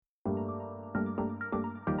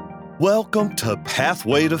Welcome to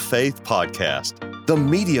Pathway to Faith Podcast, the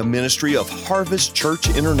media ministry of Harvest Church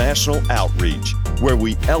International Outreach, where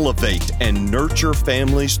we elevate and nurture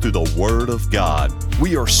families through the Word of God.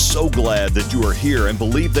 We are so glad that you are here and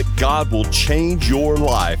believe that God will change your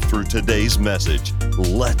life through today's message.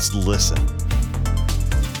 Let's listen.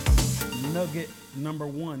 Nugget number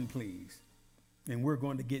 1, please. And we're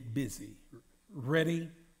going to get busy. Ready?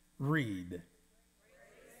 Read.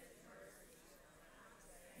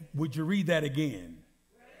 Would you read that again?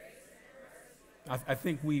 I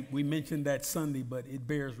think we mentioned that Sunday, but it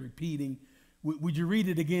bears repeating. Would you read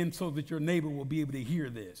it again so that your neighbor will be able to hear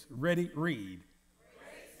this? Ready? Read.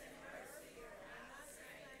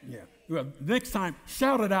 Yeah. Well, next time,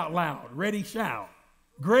 shout it out loud. Ready? Shout.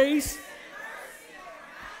 Grace.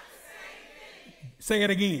 Say it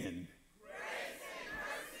again.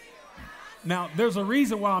 Now, there's a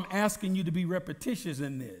reason why I'm asking you to be repetitious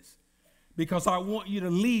in this. Because I want you to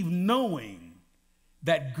leave knowing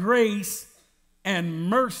that grace and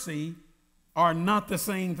mercy are not the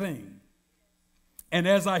same thing. And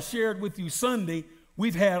as I shared with you Sunday,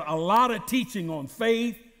 we've had a lot of teaching on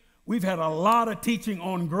faith. We've had a lot of teaching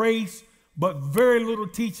on grace, but very little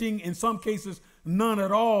teaching, in some cases, none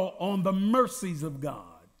at all, on the mercies of God.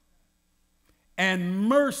 And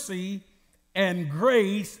mercy and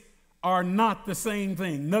grace are not the same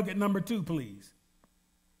thing. Nugget number 2, please.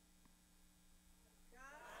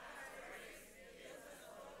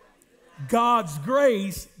 God's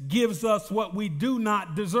grace gives us what we do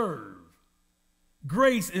not deserve.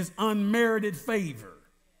 Grace is unmerited favor.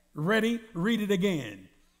 Ready? Read it again.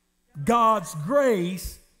 God's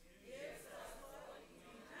grace.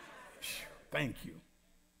 Thank you.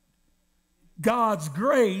 God's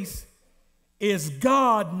grace is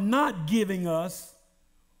God not giving us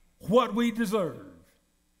what we deserve.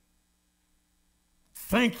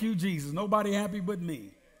 Thank you, Jesus. Nobody happy but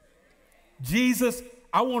me. Jesus,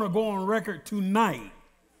 I want to go on record tonight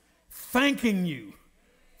thanking you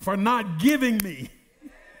for not giving me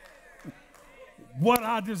what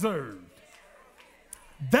I deserved.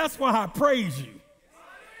 That's why I praise you.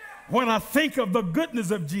 When I think of the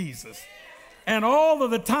goodness of Jesus and all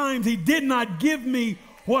of the times he did not give me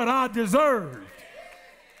what I deserved.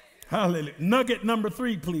 Hallelujah. Nugget number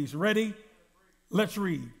 3, please. Ready? Let's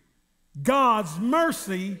read. God's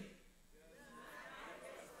mercy .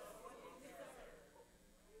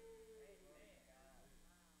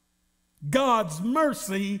 God's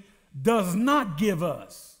mercy does not give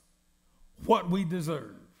us what we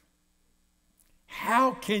deserve.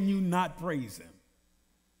 How can you not praise him?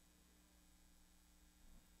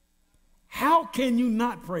 How can you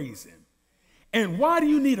not praise him? And why do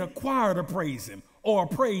you need a choir to praise him or a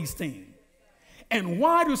praise team? And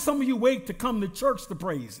why do some of you wait to come to church to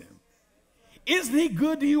praise him? Isn't he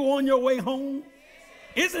good to you on your way home?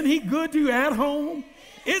 Isn't he good to you at home?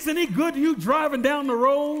 Isn't he good to you driving down the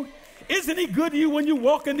road? Isn't he good to you when you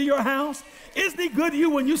walk into your house? Isn't he good to you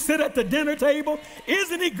when you sit at the dinner table?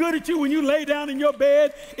 Isn't he good to you when you lay down in your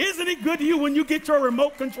bed? Isn't he good to you when you get your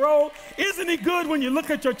remote control? Isn't he good when you look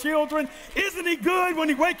at your children? Isn't he good when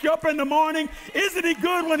he wakes you up in the morning? Isn't he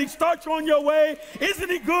good when he starts you on your way? Isn't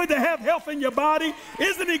he good to have health in your body?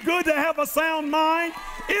 Isn't he good to have a sound mind?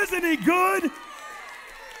 Isn't he good?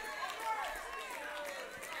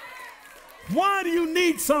 Why do you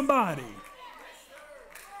need somebody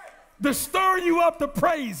to stir you up to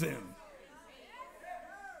praise him?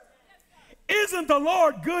 Isn't the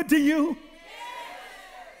Lord good to you?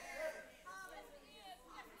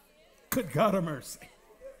 Good God of mercy.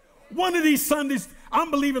 One of these Sundays, I'm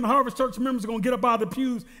believing Harvest Church members are going to get up out of the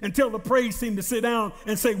pews and tell the praise team to sit down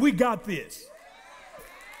and say, we got this.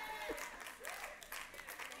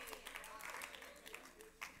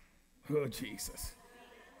 Oh, Jesus.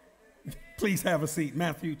 Please have a seat.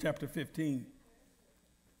 Matthew chapter 15.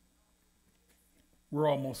 We're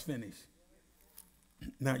almost finished.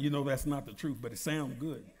 Now, you know that's not the truth, but it sounds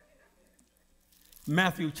good.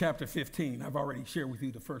 Matthew chapter 15. I've already shared with you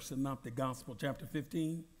the first synoptic gospel, chapter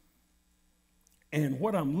 15. And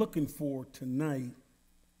what I'm looking for tonight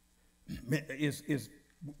is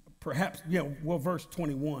perhaps, verse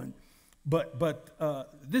 21. But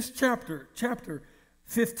this chapter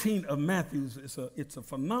 15 of Matthew, it's a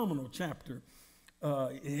phenomenal chapter.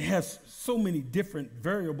 It has so many different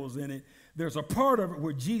variables in it. There's a part of it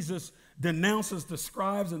where Jesus denounces the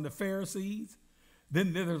scribes and the Pharisees.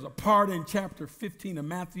 Then there's a part in chapter 15 of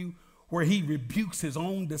Matthew where he rebukes his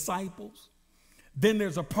own disciples. Then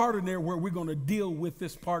there's a part in there where we're going to deal with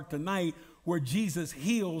this part tonight where Jesus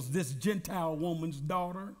heals this Gentile woman's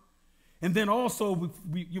daughter. And then also,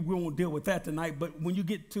 we won't deal with that tonight, but when you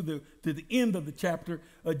get to the end of the chapter,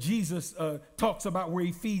 Jesus talks about where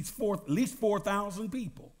he feeds at least 4,000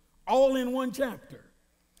 people, all in one chapter.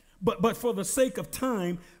 But for the sake of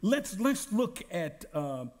time, let's look at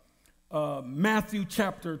Matthew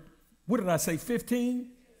chapter, what did I say, 15?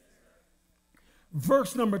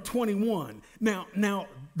 Verse number 21. Now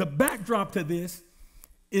the backdrop to this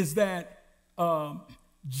is that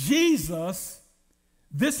Jesus,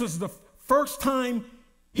 this is the first time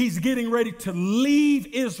he's getting ready to leave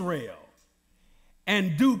Israel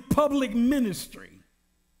and do public ministry.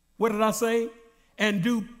 What did I say? And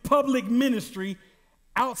do public ministry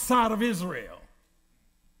outside of Israel.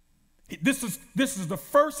 This is the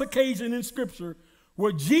first occasion in Scripture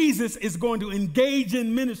where Jesus is going to engage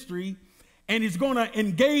in ministry, and he's going to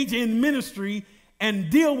engage in ministry and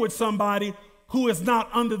deal with somebody who is not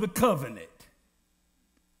under the covenant.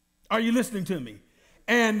 Are you listening to me?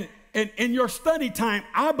 And in your study time,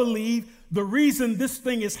 I believe the reason this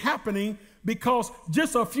thing is happening, because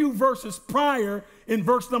just a few verses prior, in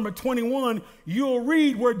verse number 21, you'll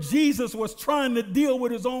read where Jesus was trying to deal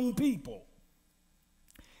with his own people.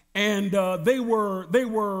 And they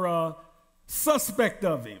were suspect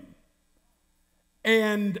of him.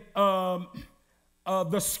 And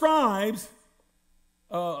the scribes,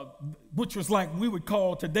 which was like we would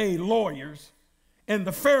call today lawyers, and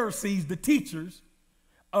the Pharisees, the teachers,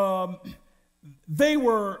 they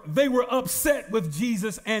were upset with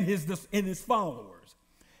Jesus and his followers.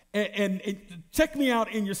 And check me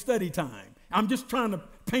out in your study time. I'm just trying to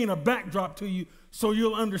paint a backdrop to you so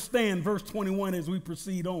you'll understand verse 21 as we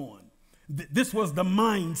proceed on. This was the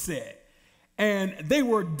mindset. And they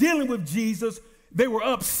were dealing with Jesus. They were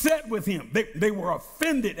upset with him. They were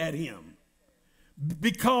offended at him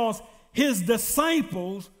because his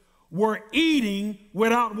disciples were eating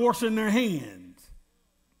without washing their hands.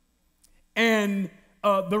 And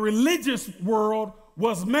the religious world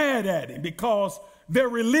was mad at him because their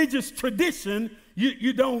religious tradition,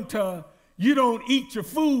 you don't eat your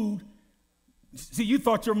food. See, you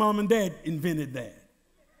thought your mom and dad invented that.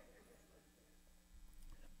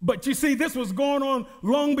 But you see, this was going on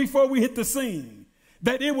long before we hit the scene,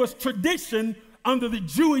 that it was tradition under the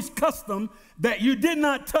Jewish custom that you did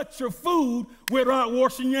not touch your food without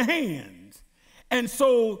washing your hands. And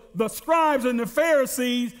so the scribes and the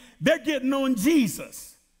Pharisees, they're getting on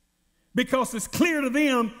Jesus because it's clear to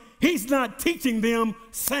them he's not teaching them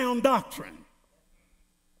sound doctrine.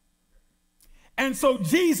 And so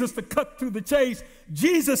Jesus, to cut through the chase,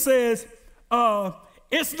 Jesus says,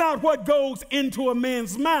 it's not what goes into a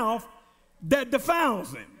man's mouth that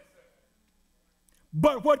defiles him,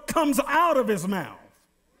 but what comes out of his mouth.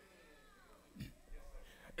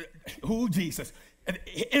 Who, Jesus?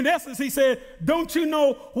 In essence, he said, don't you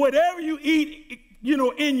know whatever you eat,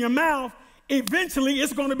 in your mouth, eventually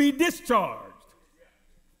it's going to be discharged.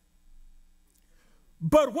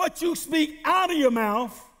 But what you speak out of your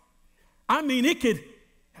mouth,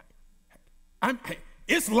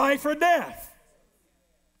 it's life or death.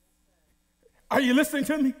 Are you listening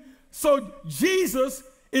to me? So Jesus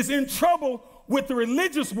is in trouble with the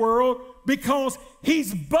religious world because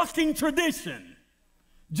he's bucking tradition.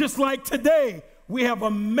 Just like today, we have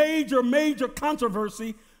a major, major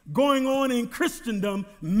controversy going on in Christendom,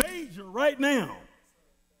 major right now,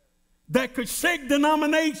 that could shake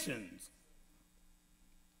denominations.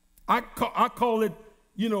 I call it,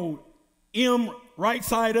 M right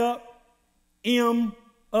side up, M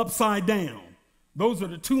upside down. Those are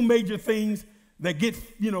the two major things that get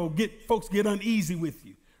folks get uneasy with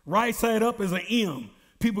you. Right side up is an M.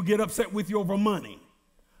 People get upset with you over money.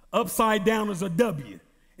 Upside down is a W.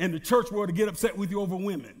 And the church world to get upset with you over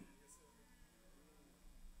women.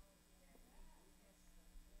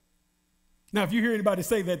 Now, if you hear anybody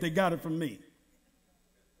say that, they got it from me.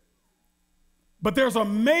 But there's a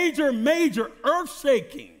major, major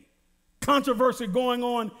earth-shaking controversy going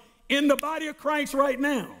on in the body of Christ right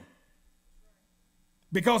now.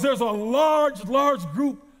 Because there's a large, large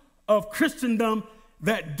group of Christendom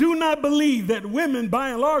that do not believe that women, by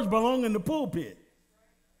and large, belong in the pulpit.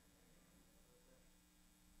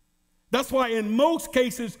 That's why in most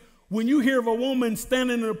cases, when you hear of a woman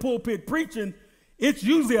standing in the pulpit preaching, it's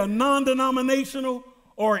usually a non-denominational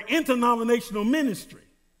or an interdenominational ministry.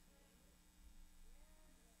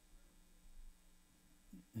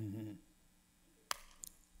 Mm-hmm.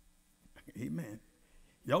 Amen.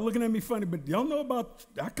 Y'all looking at me funny, but y'all know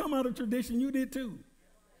I come out of tradition, you did too.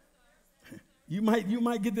 You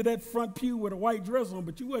might get to that front pew with a white dress on,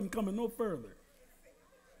 but you wasn't coming no further.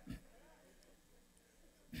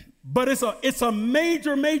 But it's a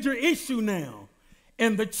major, major issue now.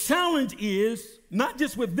 And the challenge is, not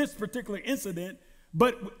just with this particular incident,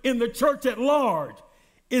 but in the church at large,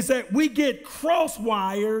 is that we get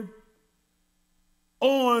cross-wired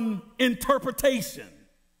on interpretation.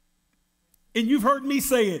 And you've heard me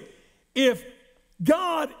say it. If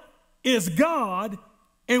God is God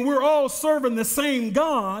and we're all serving the same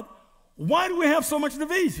God, why do we have so much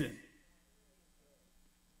division?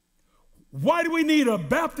 Why do we need a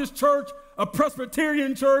Baptist church, a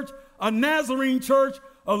Presbyterian church, a Nazarene church,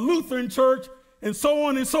 a Lutheran church, and so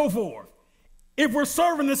on and so forth, if we're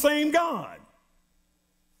serving the same God?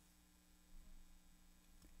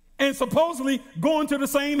 And supposedly going to the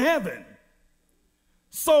same heaven.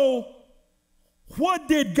 So what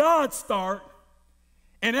did God start?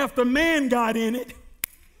 And after man got in it,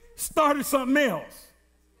 started something else.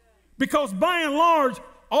 Because by and large,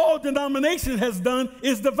 all denomination has done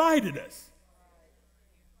is divided us.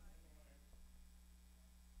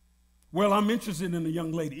 Well, I'm interested in a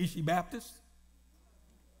young lady. Is she Baptist?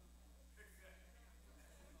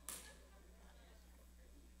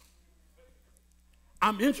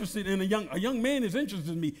 I'm interested in a young man is interested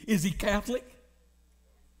in me. Is he Catholic?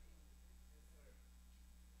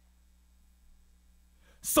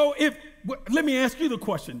 So let me ask you the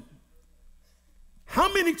question.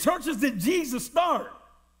 How many churches did Jesus start?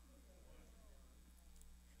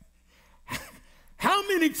 How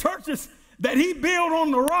many churches that he built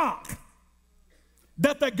on the rock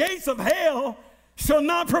that the gates of hell shall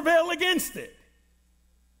not prevail against it?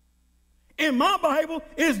 In my Bible,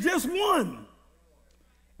 it's just one.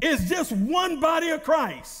 It's just one body of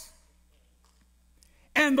Christ.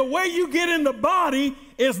 And the way you get in the body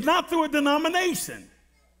is not through a denomination.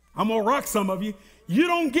 I'm going to rock some of you. You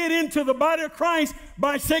don't get into the body of Christ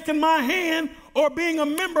by shaking my hand or being a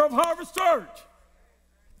member of Harvest Church.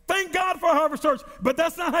 Thank God for Harvest Church, but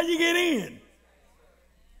that's not how you get in.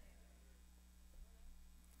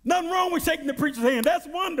 Nothing wrong with shaking the preacher's hand. That's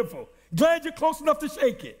wonderful. Glad you're close enough to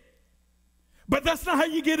shake it. But that's not how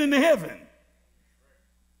you get into heaven.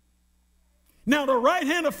 Now, the right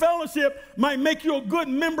hand of fellowship might make you a good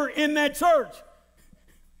member in that church,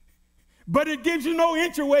 but it gives you no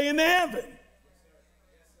entryway into heaven.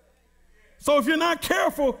 So if you're not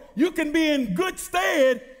careful, you can be in good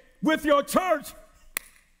stead with your church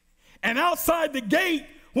and outside the gate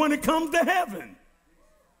when it comes to heaven.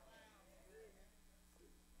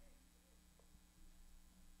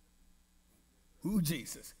 Ooh,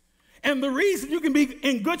 Jesus. And the reason you can be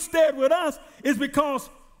in good stead with us is because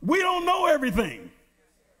we don't know everything.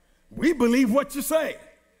 We believe what you say.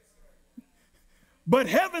 But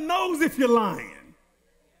heaven knows if you're lying.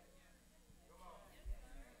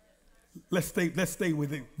 Let's stay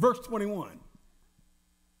with it. Verse 21.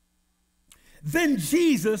 Then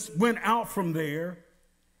Jesus went out from there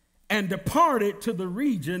and departed to the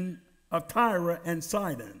region of Tyre and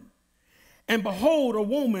Sidon. And behold, a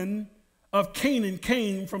woman of Canaan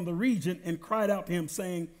came from the region and cried out to him,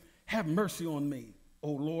 saying, "Have mercy on me,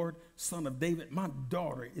 O Lord, Son of David. My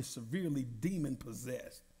daughter is severely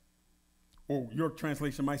demon-possessed." Or your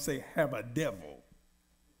translation might say, "have a devil."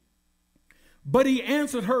 But he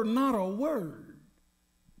answered her not a word.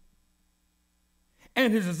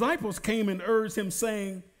 And his disciples came and urged him,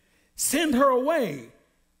 saying, "Send her away,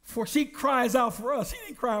 for she cries out for us." She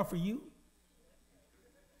didn't cry out for you.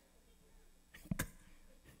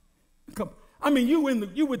 I mean, you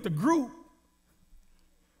with the group,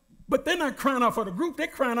 but they're not crying out for the group. They're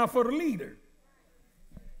crying out for the leader.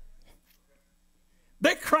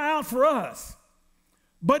 They cry out for us.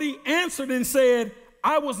 But he answered and said,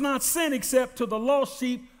 "I was not sent except to the lost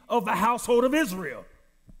sheep of the household of Israel."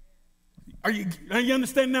 Are you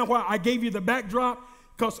understand now why I gave you the backdrop?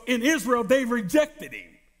 Because in Israel, they rejected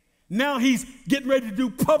him. Now he's getting ready to do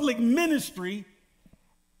public ministry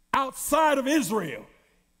outside of Israel,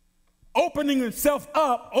 opening himself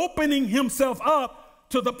up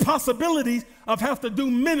to the possibilities of have to do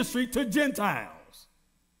ministry to Gentiles.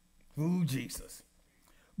 Ooh, Jesus.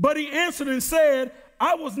 But he answered and said,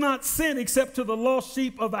 "I was not sent except to the lost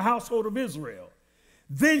sheep of the household of Israel."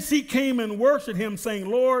 Then she came and worshiped him, saying,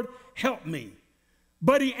 "Lord, help me."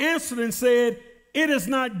 But he answered and said, "It is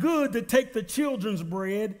not good to take the children's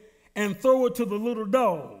bread and throw it to the little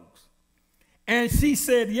dogs." And she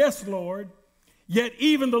said, "Yes, Lord, yet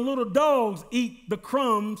even the little dogs eat the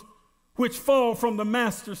crumbs which fall from the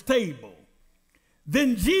master's table."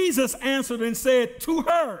 Then Jesus answered and said to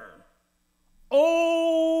her,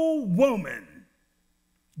 "O woman,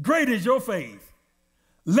 great is your faith.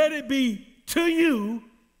 Let it be to you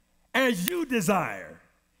as you desire."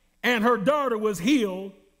 And her daughter was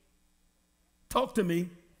healed. Talk to me.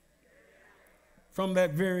 From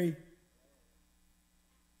that very,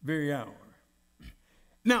 very hour.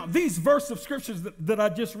 Now, these verses of scriptures that I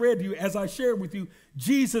just read to you, as I shared with you,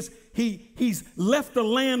 Jesus, he's left the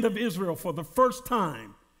land of Israel for the first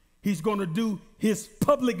time. He's going to do his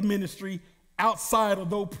public ministry outside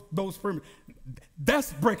of those perimeters.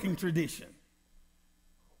 That's breaking tradition.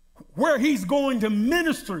 Where he's going to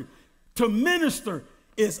minister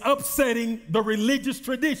is upsetting the religious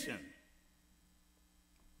tradition.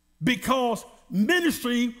 Because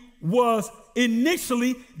ministry was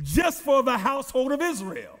initially just for the household of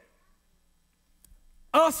Israel.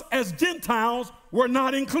 Us as Gentiles were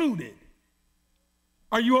not included.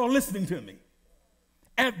 Are you all listening to me?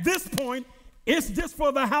 At this point, it's just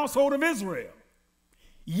for the household of Israel.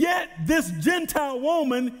 Yet this Gentile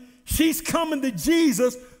woman, she's coming to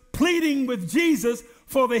Jesus, pleading with Jesus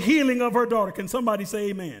for the healing of her daughter. Can somebody say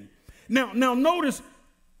amen? Now notice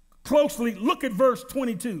closely, look at verse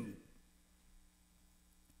 22.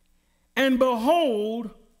 And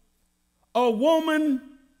behold, a woman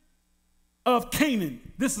of Canaan.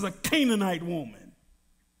 This is a Canaanite woman.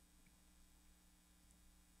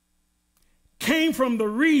 Came from the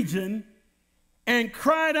region and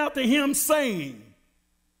cried out to him saying,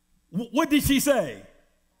 what did she say?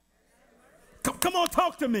 Come on,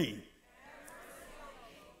 talk to me.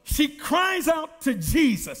 She cries out to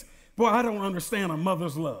Jesus. Boy, I don't understand a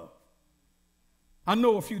mother's love. I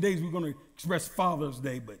know a few days we're going to express Father's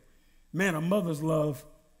Day, but man, a mother's love.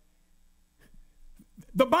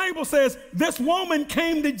 The Bible says this woman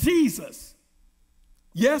came to Jesus.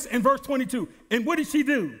 Yes, in verse 22. And what did she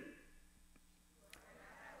do?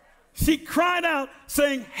 She cried out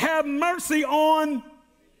saying, have mercy on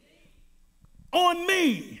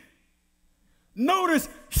me. Notice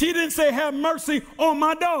she didn't say have mercy on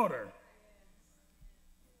my daughter.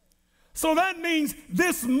 So that means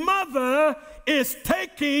this mother is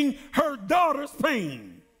taking her daughter's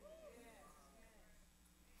pain.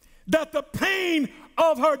 That the pain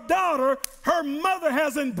of her daughter, her mother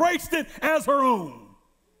has embraced it as her own.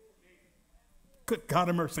 Good God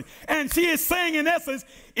of mercy. And she is saying in essence,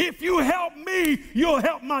 if you help me, you'll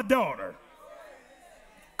help my daughter.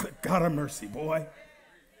 Good God of mercy, boy.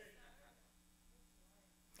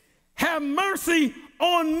 Have mercy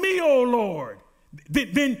on me, O Lord.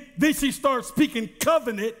 Then she starts speaking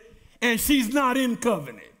covenant, and she's not in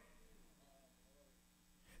covenant.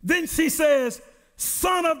 Then she says,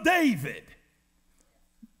 Son of David,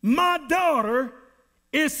 my daughter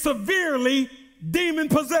is severely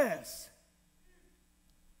demon-possessed.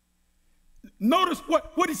 Notice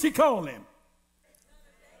what did she call him?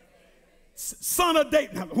 Son of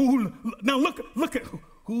David. Now look at,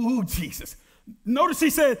 Jesus. Notice he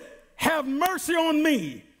said, have mercy on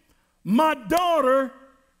me. My daughter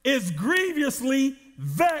is grievously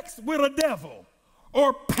vexed with a devil,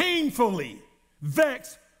 or painfully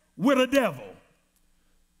vexed with a devil.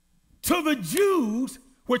 To the Jews,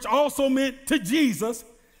 which also meant to Jesus,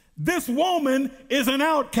 this woman is an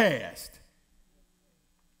outcast.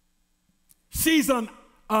 She's an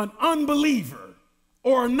unbeliever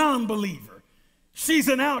or a non-believer. She's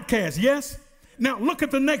an outcast, yes? Now look at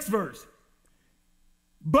the next verse.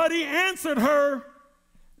 But he answered her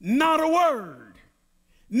not a word.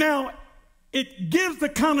 Now, it gives the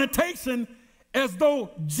connotation as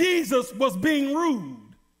though Jesus was being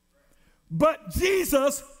rude. But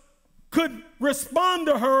Jesus could respond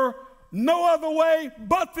to her no other way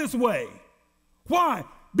but this way. Why?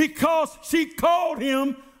 Because she called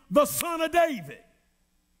him the Son of David.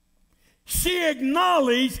 She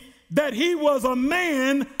acknowledged that he was a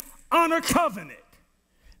man under covenant,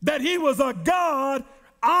 that he was a God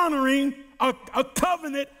honoring, a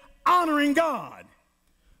covenant honoring God.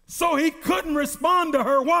 So he couldn't respond to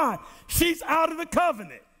her. Why? She's out of the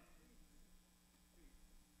covenant.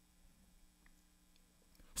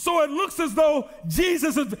 So it looks as though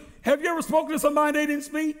Jesus is. Have you ever spoken to somebody they didn't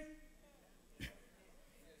speak?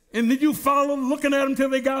 And then you followed looking at them until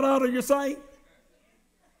they got out of your sight?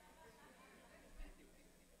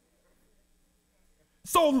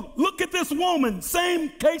 So look at this woman, same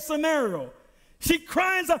case scenario. She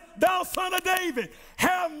cries out, thou Son of David,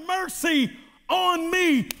 have mercy on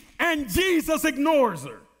me. And Jesus ignores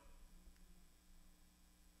her.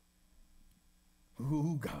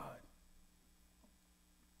 Oh, God.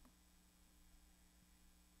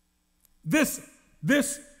 This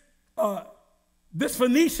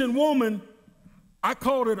Phoenician woman, I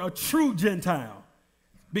called it a true Gentile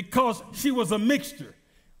because she was a mixture.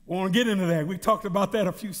 I want to get into that. We talked about that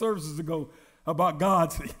a few services ago about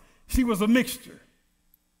God's. She was a mixture.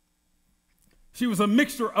 She was a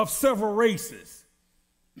mixture of several races.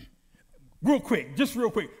 Real quick,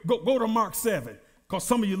 go to Mark 7, because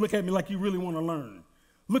some of you look at me like you really want to learn.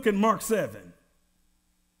 Look at Mark 7.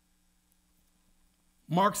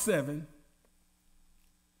 Mark 7.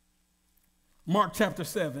 Mark chapter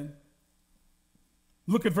 7.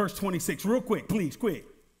 Look at verse 26. Real quick, please, quick.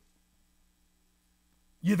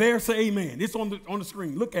 You there? Say amen. It's on the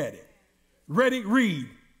screen. Look at it. Ready? Read.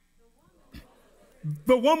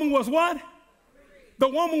 The woman was what? The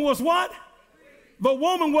woman was what? The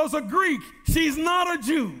woman was a Greek. She's not a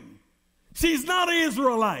Jew. She's not an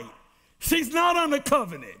Israelite. She's not under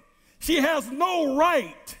covenant. She has no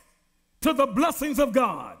right to the blessings of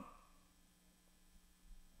God.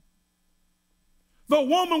 The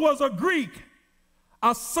woman was a Greek,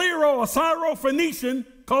 a Syro-Phoenician,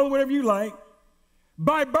 call it whatever you like,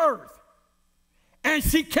 by birth. And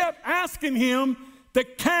she kept asking him to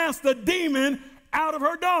cast the demon out of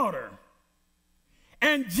her daughter.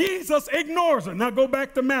 And Jesus ignores her. Now go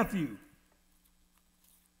back to Matthew.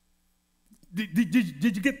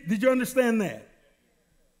 Did you understand that?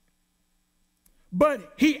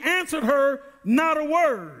 But he answered her not a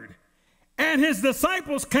word. And his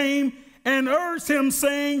disciples came and urged him,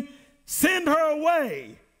 saying, send her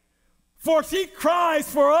away, for she cries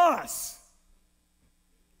for us.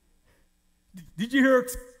 Did you hear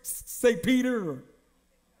say Peter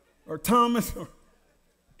or Thomas or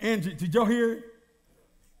Andrew? Did y'all hear it?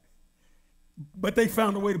 But they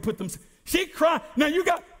found a way to put them. She cried. Now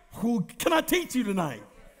who can I teach you tonight?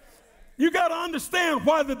 You got to understand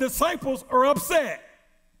why the disciples are upset.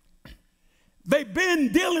 They've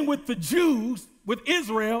been dealing with the Jews, with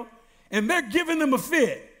Israel, and they're giving them a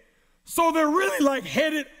fit. So they're really like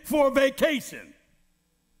headed for a vacation.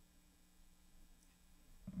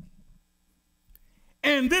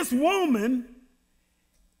 And this woman,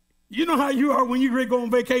 you know how you are when you ready to go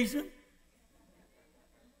on vacation?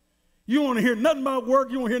 You don't want to hear nothing about work.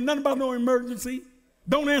 You don't want to hear nothing about no emergency.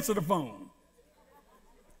 Don't answer the phone.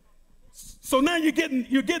 So now you're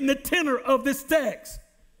getting the tenor of this text.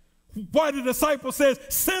 Why the disciple says,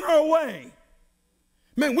 send her away.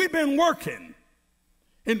 Man, we've been working.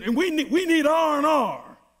 And we need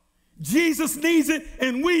R&R. Jesus needs it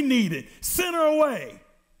and we need it. Send her away.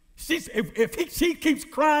 If she keeps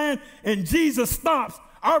crying and Jesus stops,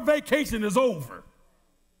 our vacation is over.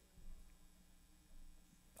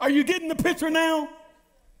 Are you getting the picture now?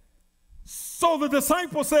 So the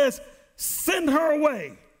disciple says, send her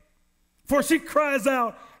away, for she cries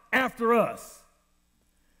out after us.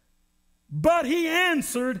 But he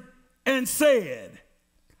answered and said,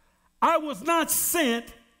 I was not sent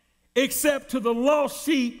except to the lost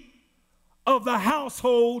sheep of the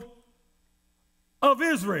household of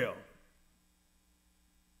Israel.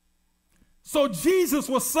 So Jesus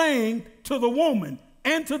was saying to the woman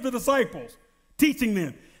and to the disciples, teaching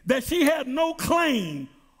them that she had no claim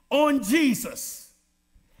on Jesus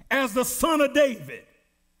as the son of David.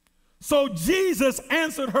 So Jesus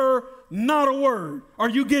answered her not a word. Are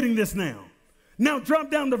you getting this now? Now drop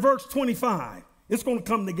down to verse 25. It's going to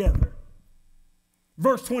come together.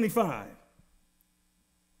 Verse 25.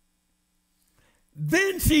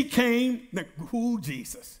 Then she came. Now,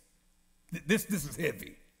 Jesus. This is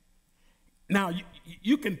heavy. Now,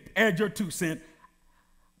 you can add your 2 cents.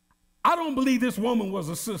 I don't believe this woman was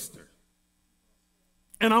a sister.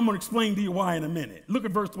 And I'm going to explain to you why in a minute. Look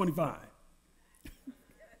at verse 25.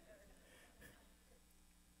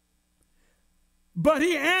 But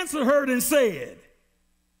he answered her and said,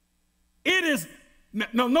 it is,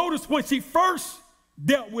 now notice when she first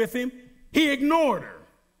dealt with him, he ignored her.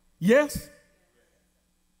 Yes?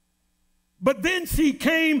 But then she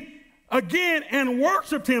came again and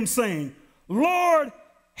worshiped him, saying, Lord,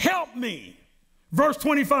 help me. Verse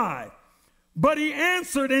 25. But he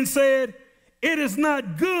answered and said, it is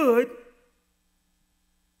not good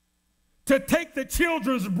to take the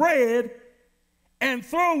children's bread and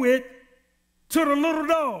throw it to the little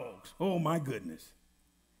dogs. Oh, my goodness.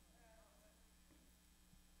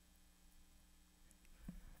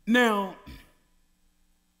 Now,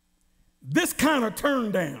 this kind of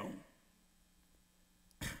turned down.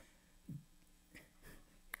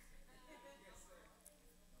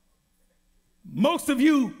 Most of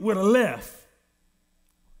you would have left.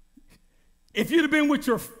 If you'd have been with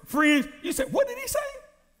your friends, you said, what did he say?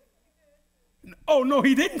 Oh, no,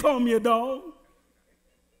 he didn't call me a dog.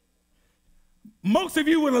 Most of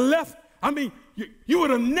you would have left. I mean, you would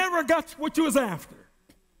have never got what you was after.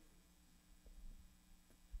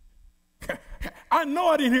 I know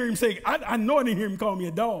I didn't hear him say, I know I didn't hear him call me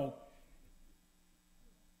a dog.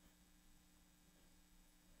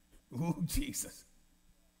 Ooh, Jesus.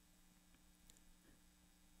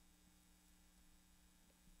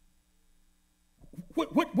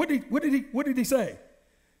 What did he say?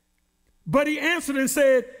 But he answered and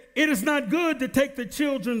said, it is not good to take the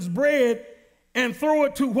children's bread and throw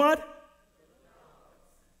it to what?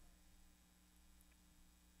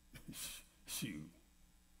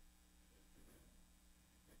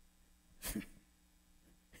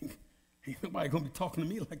 Ain't nobody going to be talking to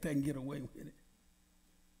me like that and get away with it.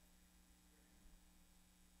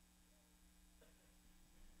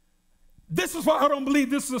 This is why I don't believe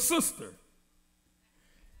this is a sister.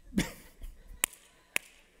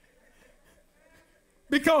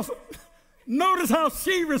 Because notice how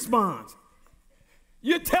she responds.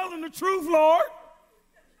 You're telling the truth, Lord.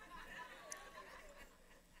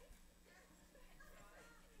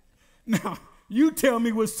 Now, you tell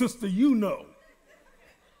me what sister you know.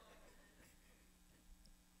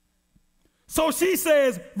 So she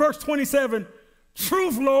says, verse 27,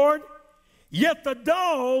 truth, Lord, yet the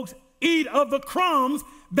dogs eat of the crumbs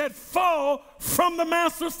that fall from the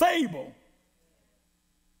master's table.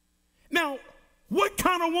 Now, what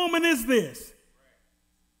kind of woman is this?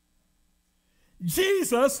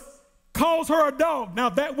 Jesus calls her a dog. Now,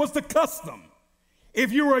 that was the custom.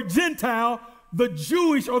 If you were a Gentile, the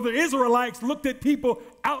Jewish or the Israelites looked at people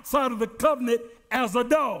outside of the covenant as a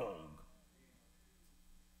dog.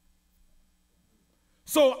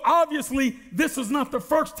 So obviously, this is not the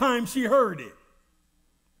first time she heard it.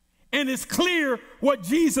 And it's clear what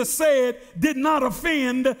Jesus said did not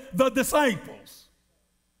offend the disciples,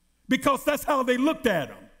 because that's how they looked at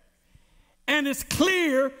him. And it's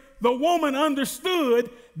clear the woman understood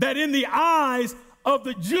that in the eyes of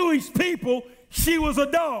the Jewish people, she was a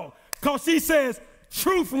dog, because she says,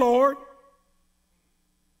 truth, Lord.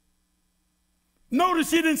 Notice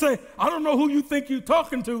she didn't say, I don't know who you think you're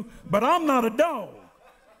talking to, but I'm not a dog.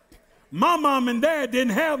 My mom and dad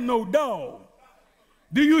didn't have no dog.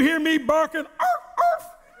 Do you hear me barking? Arf, arf.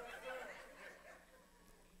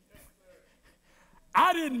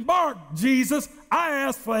 I didn't bark, Jesus. I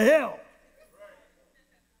asked for help.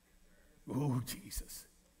 Oh, Jesus.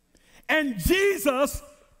 And Jesus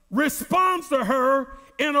responds to her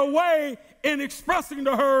in a way in expressing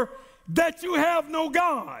to her that you have no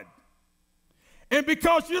God. And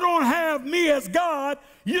because you don't have me as God,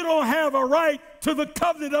 you don't have a right to the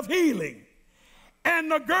covenant of healing.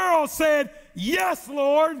 And the girl said, yes,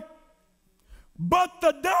 Lord, but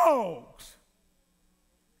the dogs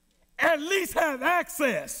at least have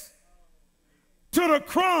access to the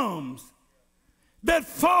crumbs that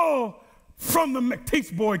fall from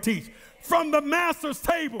the, from the master's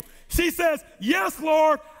table. She says, yes,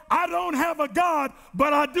 Lord, I don't have a God,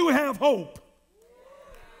 but I do have hope.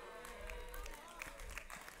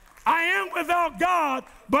 I am without God,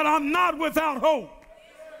 but I'm not without hope.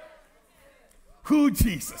 Who,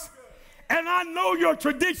 Jesus? And I know your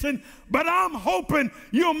tradition, but I'm hoping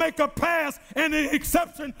you'll make a pass and an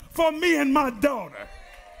exception for me and my daughter.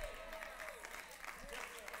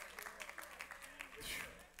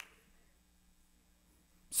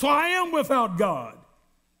 So I am without God,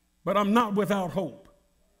 but I'm not without hope.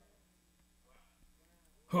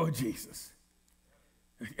 Oh, Jesus.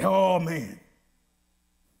 Oh, man.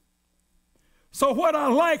 So what I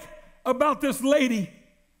like about this lady,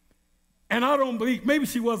 and I don't believe, maybe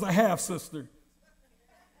she was a half-sister,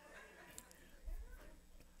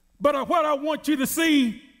 but what I want you to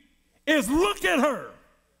see is look at her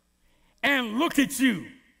and look at you.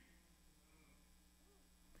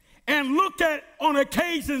 And look at, on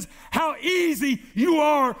occasions, how easy you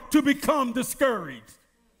are to become discouraged.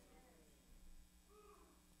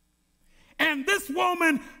 And this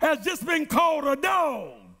woman has just been called a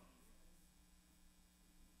dog.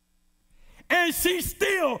 And she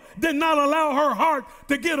still did not allow her heart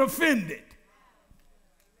to get offended.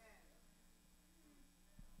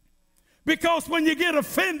 Because when you get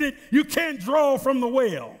offended, you can't draw from the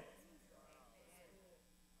well.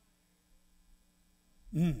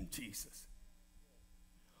 Jesus.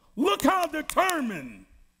 Look how determined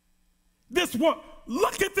this woman,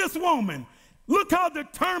 look at this woman. Look how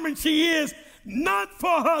determined she is, not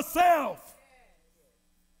for herself,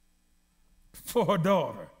 for her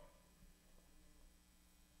daughter.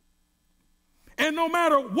 And no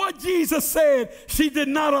matter what Jesus said, she did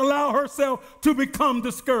not allow herself to become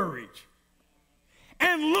discouraged.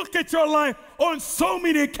 And look at your life on so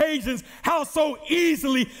many occasions, how so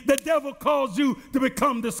easily the devil calls you to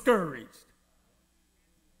become discouraged.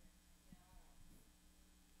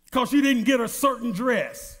 Because you didn't get a certain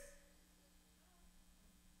dress.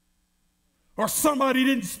 Or somebody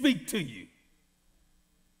didn't speak to you.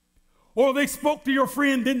 Or they spoke to your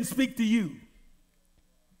friend, didn't speak to you.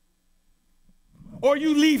 Or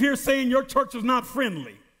you leave here saying your church is not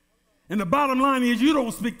friendly. And the bottom line is you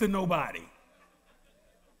don't speak to nobody.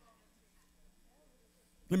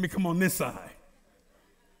 Let me come on this side.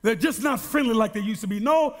 They're just not friendly like they used to be.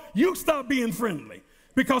 No, you stop being friendly,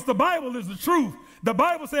 because the Bible is the truth. The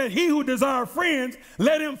Bible said, he who desires friends,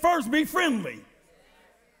 let him first be friendly.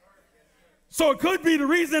 So it could be the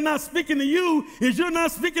reason they're not speaking to you is you're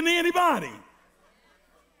not speaking to anybody.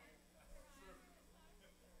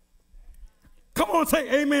 Come on,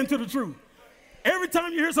 say amen to the truth. Every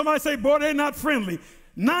time you hear somebody say, boy, they're not friendly,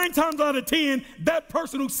 9 times out of 10, that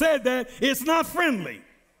person who said that is not friendly.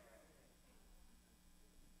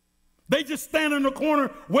 They just stand in the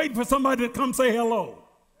corner waiting for somebody to come say hello.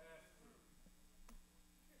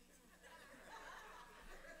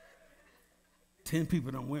 Ten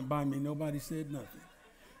people done went by me, nobody said nothing.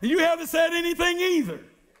 And you haven't said anything either.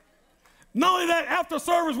 Not only that, after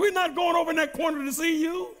service, we're not going over in that corner to see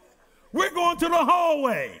you. We're going to the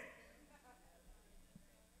hallway.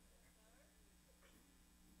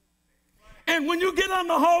 And when you get on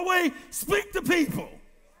the hallway, speak to people.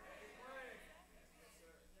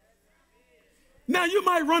 Now, you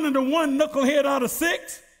might run into one knucklehead out of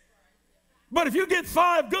 6, but if you get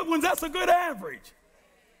 5 good ones, that's a good average.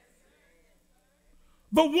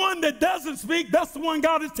 The one that doesn't speak, that's the one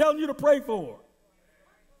God is telling you to pray for.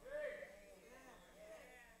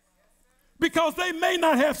 Because they may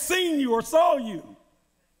not have seen you or saw you.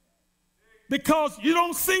 Because you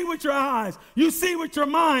don't see with your eyes, you see with your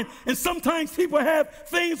mind. And sometimes people have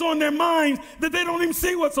things on their minds that they don't even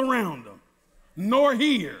see what's around them, nor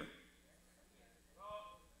hear.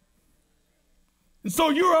 And so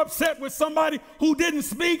you're upset with somebody who didn't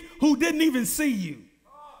speak, who didn't even see you,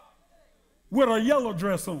 with a yellow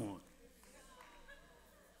dress on.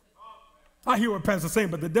 I hear what Pastor's saying,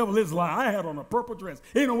 but the devil is a lie. I had on a purple dress.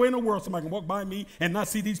 Ain't no way in the world somebody can walk by me and not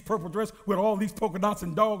see these purple dress with all these polka dots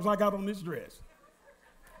and dogs I got on this dress.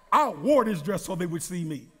 I wore this dress so they would see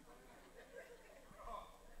me.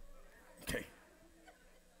 Okay.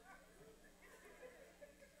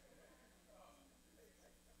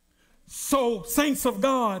 So, saints of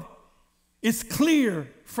God, it's clear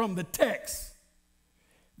from the text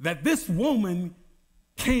that this woman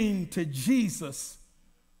came to Jesus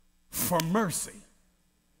for mercy,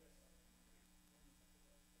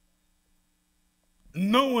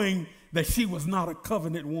 knowing that she was not a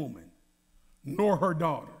covenant woman, nor her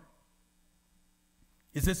daughter.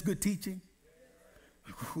 Is this good teaching?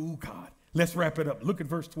 Oh, God. Let's wrap it up. Look at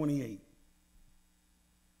verse 28.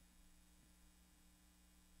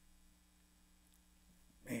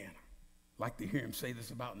 Man, I'd like to hear him say this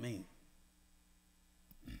about me.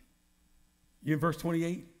 You in verse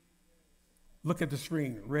 28? Look at the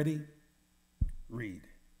screen. Ready? Read.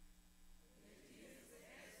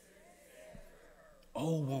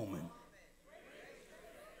 Oh, woman.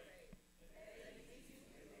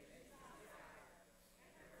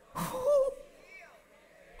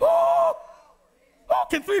 Oh,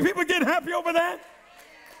 can 3 people get happy over that?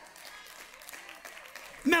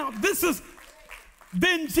 Now, this is,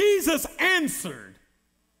 then Jesus answered,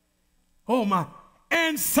 oh my,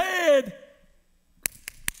 and said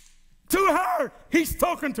to her, he's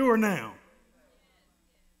talking to her now.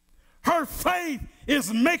 Her faith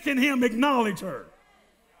is making him acknowledge her.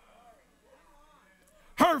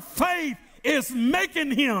 Her faith is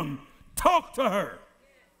making him talk to her.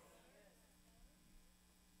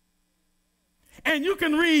 And you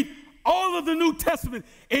can read all of the New Testament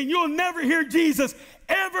and you'll never hear Jesus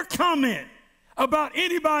ever comment about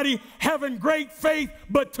anybody having great faith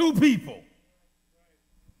but 2 people.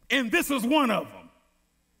 And this is one of them.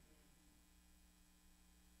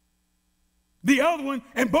 The other one,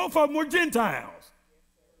 and both of them were Gentiles.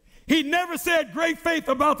 He never said great faith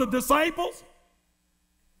about the disciples.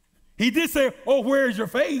 He did say, oh, where is your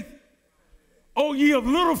faith? Oh, ye of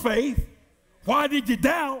little faith, why did you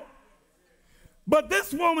doubt? But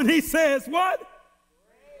this woman, he says, what?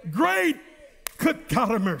 Great, good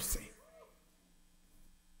God of mercy.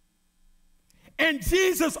 And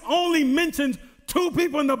Jesus only mentions 2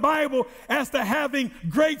 people in the Bible as to having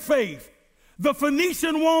great faith. The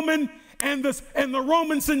Phoenician woman and the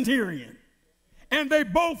Roman centurion. And they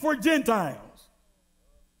both were Gentiles.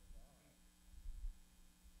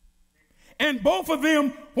 And both of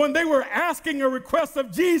them, when they were asking a request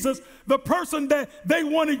of Jesus, the person that they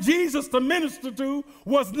wanted Jesus to minister to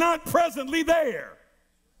was not presently there.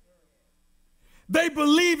 They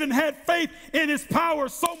believed and had faith in his power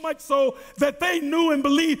so much so that they knew and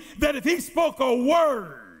believed that if he spoke a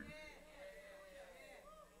word,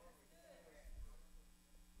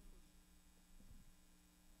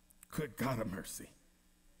 good God of mercy.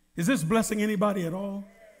 Is this blessing anybody at all?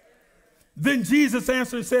 Then Jesus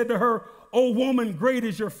answered and said to her, O woman, great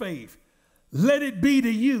is your faith. Let it be to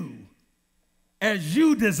you as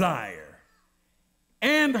you desire.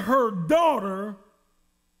 And her daughter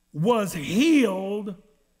was healed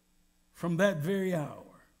from that very hour.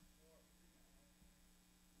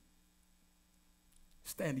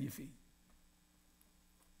 Stand to your feet.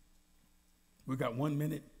 We got 1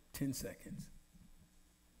 minute, 10 seconds.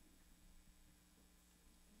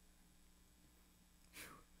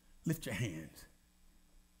 Lift your hands.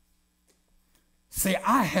 Say,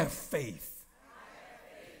 I have faith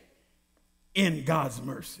in God's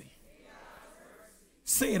mercy.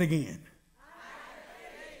 Say it again.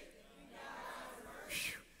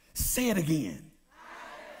 Say it again.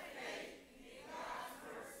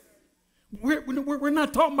 We're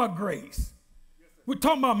not talking about grace. We're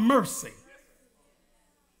talking about mercy.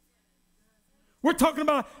 We're talking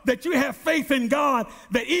about that you have faith in God,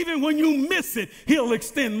 that even when you miss it, he'll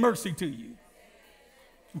extend mercy to you.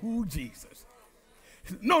 Ooh, Jesus.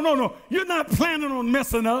 No. You're not planning on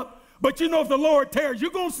messing up, but you know if the Lord tears, you're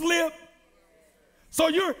going to slip. So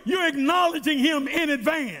you're acknowledging him in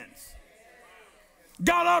advance.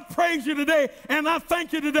 God, I praise you today, and I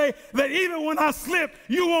thank you today that even when I slip,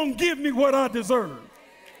 you won't give me what I deserve.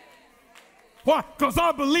 Why? Because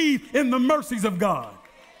I believe in the mercies of God.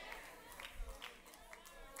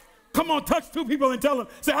 Come on, touch two people and tell them,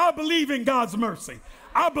 say, I believe in God's mercy.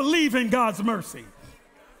 I believe in God's mercy.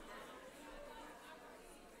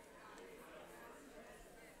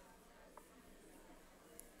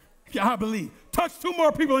 Yeah, I believe. Touch two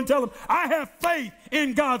more people and tell them, I have faith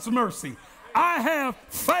in God's mercy. I have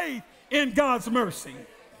faith in God's mercy.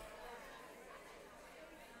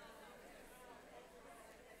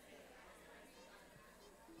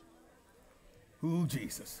 Ooh,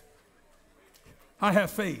 Jesus. I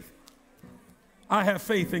have faith. I have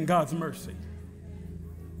faith in God's mercy.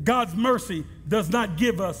 God's mercy does not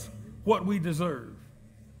give us what we deserve.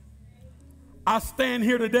 I stand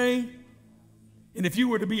here today, and if you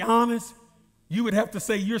were to be honest, you would have to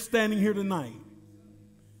say you're standing here tonight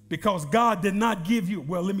because God did not give you,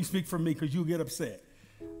 well, let me speak for me because you'll get upset.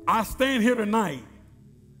 I stand here tonight.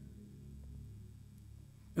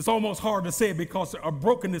 It's almost hard to say it because a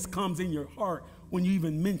brokenness comes in your heart when you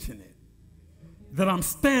even mention it. That I'm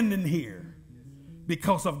standing here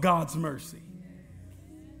because of God's mercy.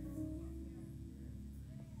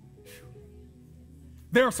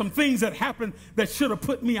 There are some things that happened that should have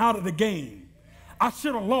put me out of the game. I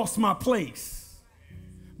should have lost my place.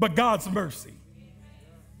 But God's mercy.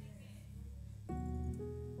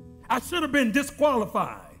 I should have been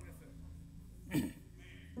disqualified.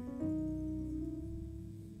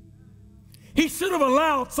 He should have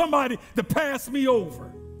allowed somebody to pass me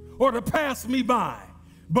over or to pass me by,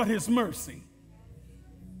 but his mercy.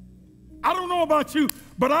 I don't know about you,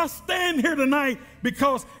 but I stand here tonight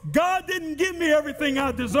because God didn't give me everything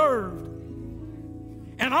I deserved.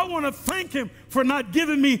 And I want to thank him for not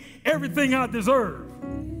giving me everything I deserve.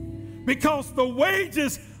 Because the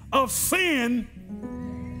wages of sin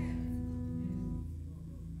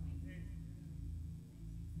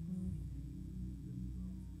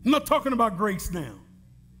I'm not talking about grace now.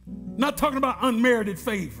 I'm not talking about unmerited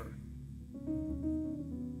favor.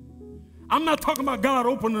 I'm not talking about God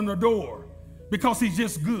opening the door because he's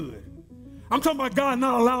just good. I'm talking about God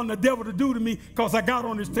not allowing the devil to do to me because I got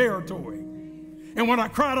on his territory. And when I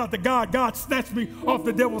cried out to God, God snatched me off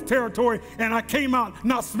the devil's territory and I came out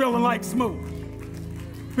not smelling like smoke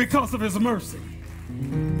because of his mercy.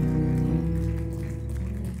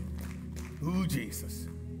 Ooh, Jesus.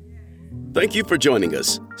 Thank you for joining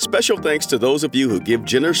us. Special thanks to those of you who give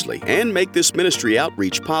generously and make this ministry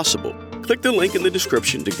outreach possible. Click the link in the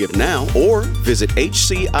description to give now or visit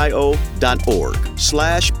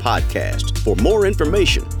hcio.org/podcast for more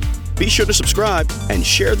information. Be sure to subscribe and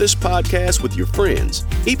share this podcast with your friends.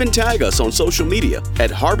 Even tag us on social media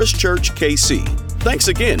at Harvest Church KC. Thanks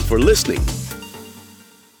again for listening.